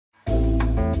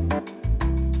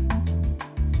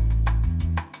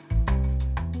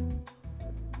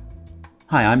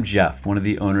Hi, I'm Jeff, one of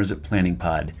the owners at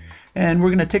PlanningPod, and we're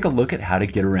going to take a look at how to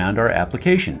get around our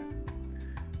application.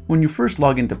 When you first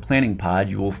log into PlanningPod,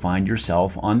 you will find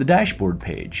yourself on the dashboard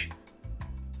page.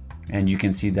 And you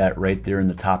can see that right there in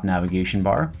the top navigation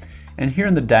bar. And here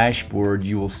in the dashboard,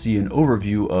 you will see an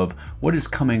overview of what is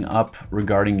coming up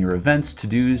regarding your events,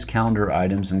 to-dos, calendar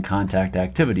items, and contact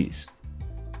activities.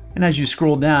 And as you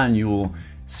scroll down, you will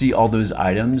see all those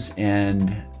items,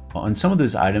 and on some of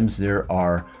those items there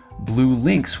are blue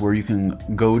links where you can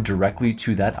go directly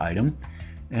to that item.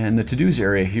 And the to-dos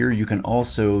area here, you can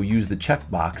also use the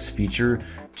checkbox feature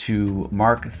to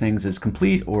mark things as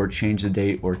complete or change the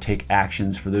date or take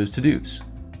actions for those to-dos.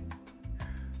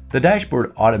 The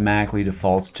dashboard automatically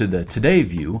defaults to the Today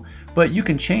view, but you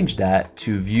can change that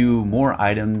to view more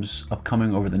items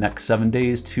upcoming over the next 7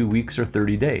 days, 2 weeks, or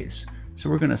 30 days.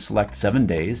 So we're going to select 7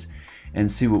 days and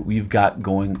see what we've got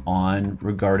going on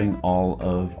regarding all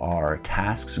of our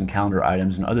tasks and calendar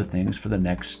items and other things for the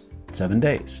next 7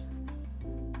 days.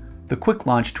 The Quick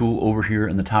Launch tool over here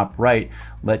in the top right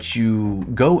lets you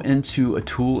go into a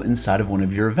tool inside of one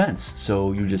of your events.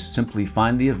 So you just simply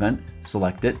find the event,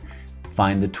 select it,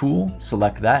 find the tool,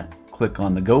 select that, click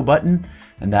on the Go button,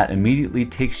 and that immediately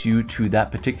takes you to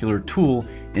that particular tool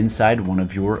inside one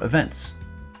of your events.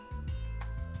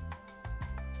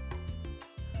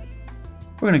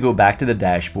 We're going to go back to the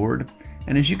dashboard,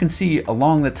 and as you can see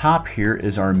along the top here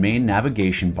is our main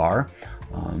navigation bar.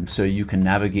 So you can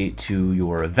navigate to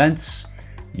your events,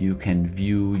 you can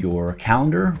view your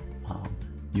calendar,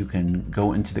 you can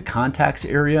go into the contacts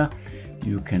area,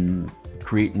 you can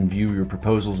create and view your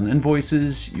proposals and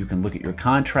invoices, you can look at your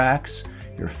contracts,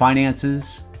 your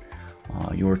finances,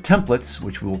 your templates,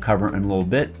 which we'll cover in a little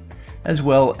bit, as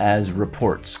well as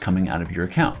reports coming out of your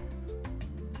account.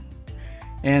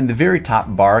 And the very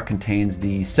top bar contains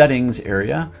the settings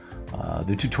area,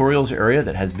 the tutorials area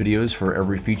that has videos for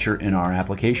every feature in our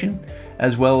application,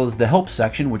 as well as the help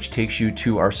section, which takes you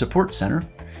to our support center.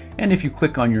 And if you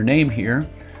click on your name here,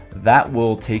 that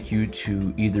will take you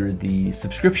to either the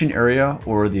subscription area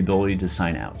or the ability to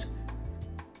sign out.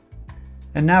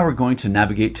 And now we're going to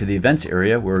navigate to the events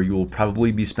area where you will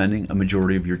probably be spending a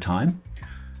majority of your time.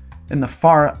 In the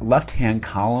far left-hand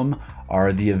column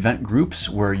are the event groups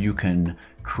where you can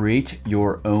create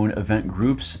your own event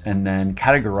groups and then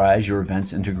categorize your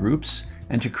events into groups.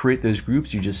 And to create those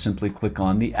groups, you just simply click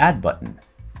on the Add button.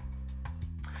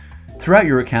 Throughout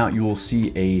your account, you will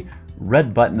see a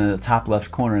red button in the top left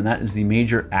corner, and that is the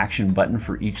major action button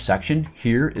for each section.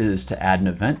 Here is to add an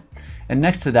event. And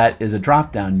next to that is a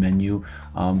drop-down menu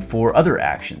for other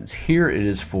actions. Here it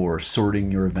is for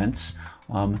sorting your events.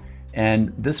 And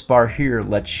this bar here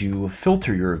lets you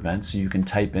filter your events, so you can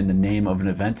type in the name of an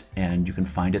event and you can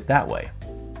find it that way.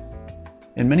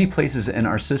 In many places in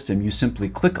our system, you simply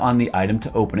click on the item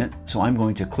to open it. So I'm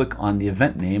going to click on the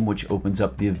event name, which opens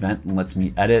up the event and lets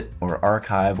me edit or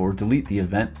archive or delete the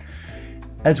event,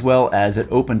 as well as it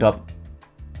opened up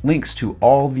links to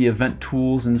all the event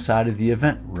tools inside of the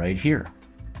event right here.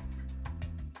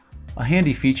 A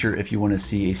handy feature if you want to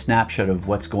see a snapshot of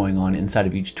what's going on inside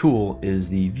of each tool is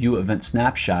the View Event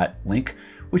Snapshot link,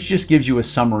 which just gives you a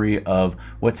summary of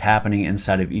what's happening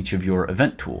inside of each of your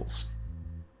event tools.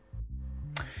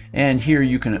 And here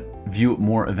you can view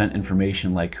more event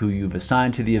information like who you've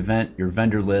assigned to the event, your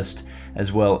vendor list,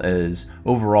 as well as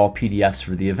overall PDFs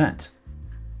for the event.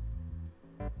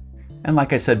 And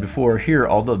like I said before, here are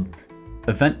all the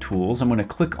event tools. I'm going to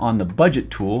click on the budget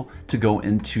tool to go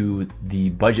into the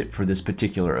budget for this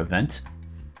particular event.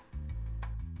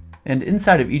 And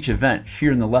inside of each event,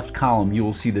 here in the left column, you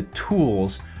will see the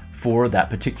tools for that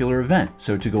particular event.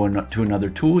 So to go to another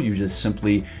tool, you just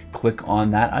simply click on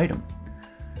that item.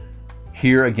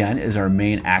 Here again is our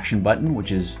main action button,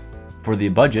 which is for the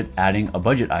budget, adding a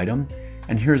budget item.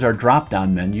 And here's our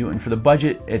drop-down menu. And for the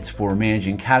budget, it's for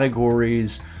managing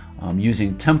categories,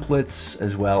 using templates,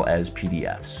 as well as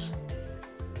PDFs.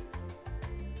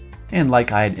 And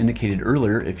like I had indicated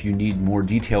earlier, if you need more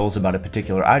details about a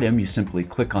particular item, you simply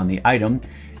click on the item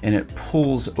and it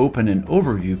pulls open an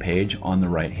overview page on the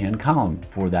right-hand column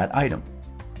for that item.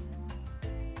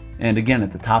 And again,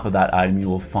 at the top of that item, you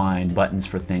will find buttons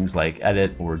for things like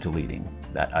edit or deleting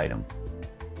that item.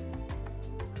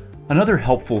 Another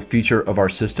helpful feature of our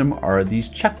system are these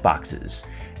checkboxes.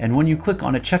 And when you click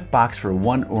on a checkbox for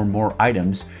one or more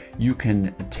items, you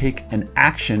can take an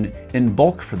action in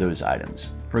bulk for those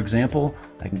items. For example,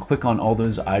 I can click on all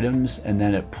those items and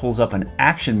then it pulls up an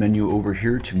action menu over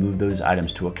here to move those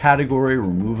items to a category,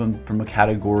 remove them from a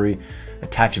category,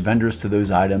 attach vendors to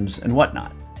those items, and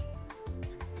whatnot.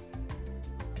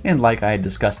 And like I had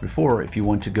discussed before, if you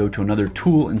want to go to another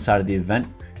tool inside of the event,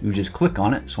 you just click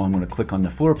on it. So I'm going to click on the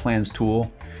floor plans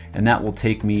tool, and that will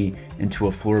take me into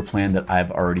a floor plan that I've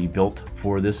already built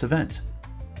for this event.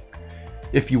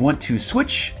 If you want to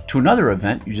switch to another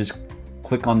event, you just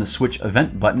click on the switch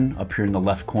event button up here in the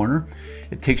left corner.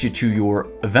 It takes you to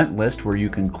your event list where you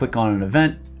can click on an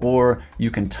event, or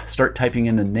you can start typing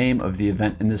in the name of the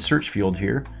event in the search field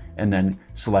here and then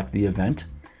select the event.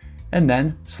 And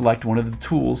then select one of the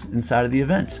tools inside of the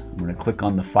event. I'm going to click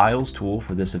on the Files tool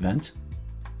for this event.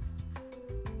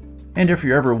 And if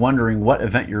you're ever wondering what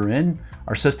event you're in,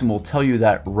 our system will tell you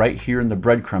that right here in the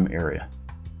breadcrumb area.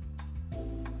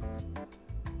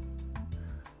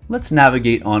 Let's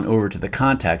navigate on over to the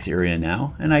Contacts area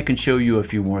now, and I can show you a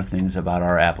few more things about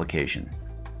our application.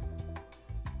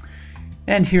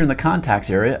 And here in the Contacts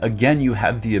area, again, you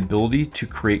have the ability to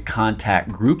create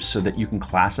contact groups so that you can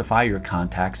classify your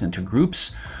contacts into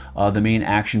groups. The main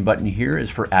action button here is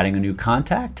for adding a new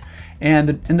contact.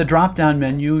 And in the drop-down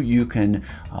menu, you can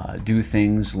do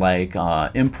things like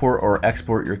import or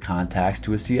export your contacts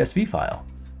to a CSV file.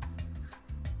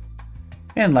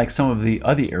 And like some of the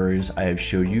other areas I have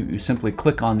showed you, you simply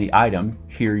click on the item.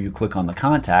 Here you click on the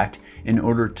contact in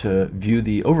order to view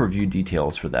the overview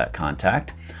details for that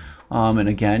contact. And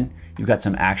again, you've got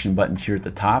some action buttons here at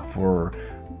the top for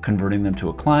converting them to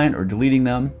a client or deleting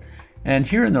them. And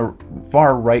here in the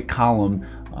far right column,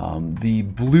 the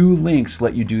blue links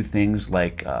let you do things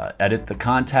like edit the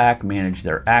contact, manage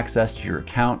their access to your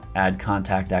account, add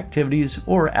contact activities,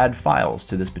 or add files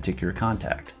to this particular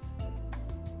contact.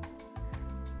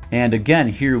 And again,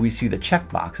 here we see the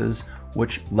checkboxes,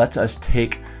 which lets us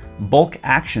take bulk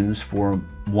actions for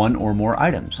one or more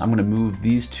items. I'm going to move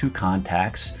these two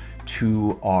contacts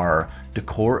to our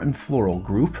decor and floral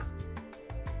group.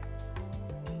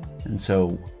 And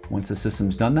so once the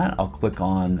system's done that, I'll click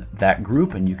on that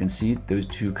group and you can see those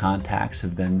two contacts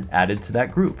have been added to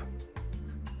that group.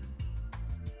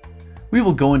 We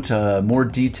will go into more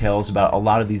details about a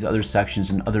lot of these other sections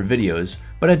in other videos,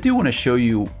 but I do want to show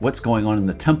you what's going on in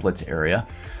the templates area.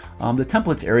 The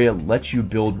templates area lets you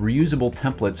build reusable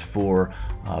templates for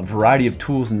a variety of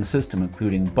tools in the system,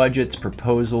 including budgets,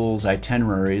 proposals,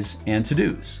 itineraries, and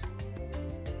to-dos.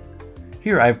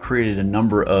 Here I've created a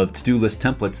number of to-do list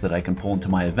templates that I can pull into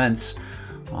my events.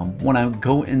 When I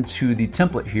go into the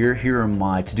template here are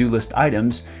my to-do list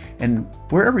items, and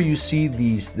wherever you see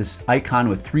this icon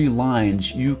with 3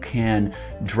 lines, you can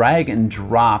drag and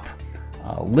drop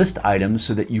list items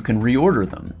so that you can reorder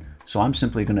them. So I'm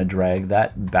simply going to drag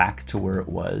that back to where it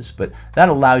was, but that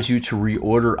allows you to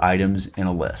reorder items in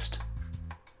a list.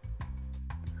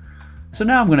 So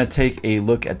now I'm going to take a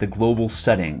look at the global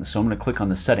settings. So I'm going to click on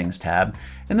the Settings tab,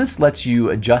 and this lets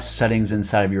you adjust settings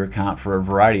inside of your account for a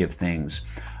variety of things.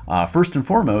 First and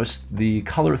foremost, the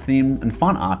color, theme, and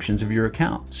font options of your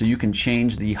account. So you can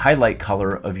change the highlight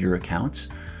color of your account,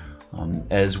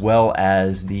 as well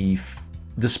as the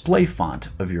display font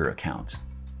of your account.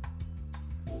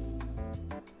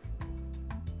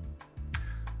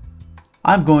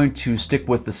 I'm going to stick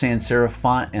with the sans serif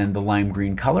font and the lime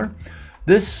green color.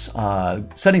 This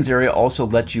settings area also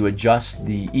lets you adjust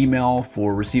the email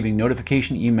for receiving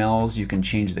notification emails. You can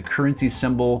change the currency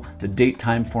symbol, the date,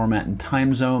 time format, and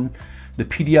time zone. The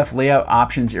PDF layout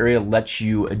options area lets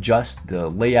you adjust the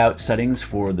layout settings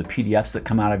for the PDFs that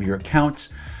come out of your account.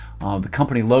 The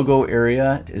company logo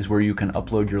area is where you can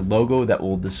upload your logo that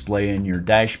will display in your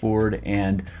dashboard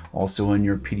and also in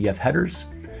your PDF headers.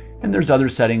 And there's other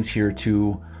settings here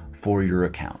too for your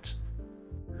account.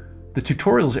 The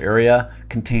tutorials area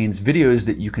contains videos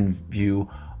that you can view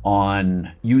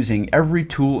on using every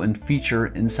tool and feature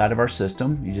inside of our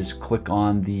system. You just click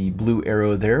on the blue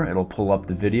arrow there, it'll pull up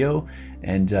the video,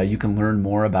 and you can learn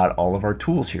more about all of our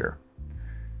tools here.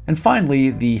 And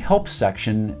finally, the help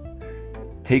section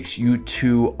takes you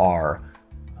to our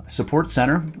support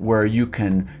center, where you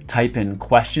can type in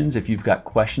questions. If you've got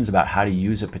questions about how to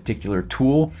use a particular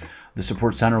tool, the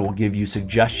support center will give you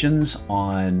suggestions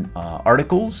on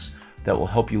articles that will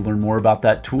help you learn more about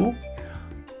that tool.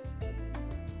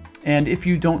 And if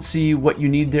you don't see what you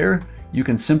need there, you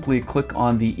can simply click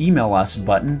on the Email Us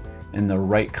button in the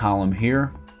right column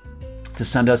here to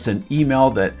send us an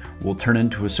email that will turn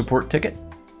into a support ticket.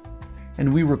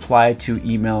 And we reply to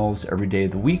emails every day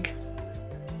of the week.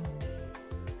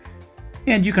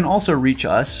 And you can also reach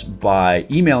us by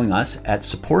emailing us at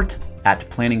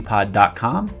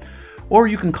support@planningpod.com, or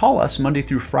you can call us Monday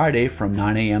through Friday from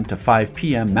 9 a.m. to 5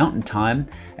 p.m. Mountain Time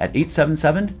at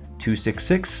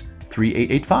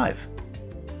 877-266-3885.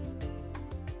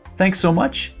 Thanks so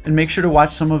much, and make sure to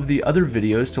watch some of the other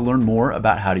videos to learn more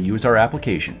about how to use our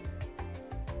application.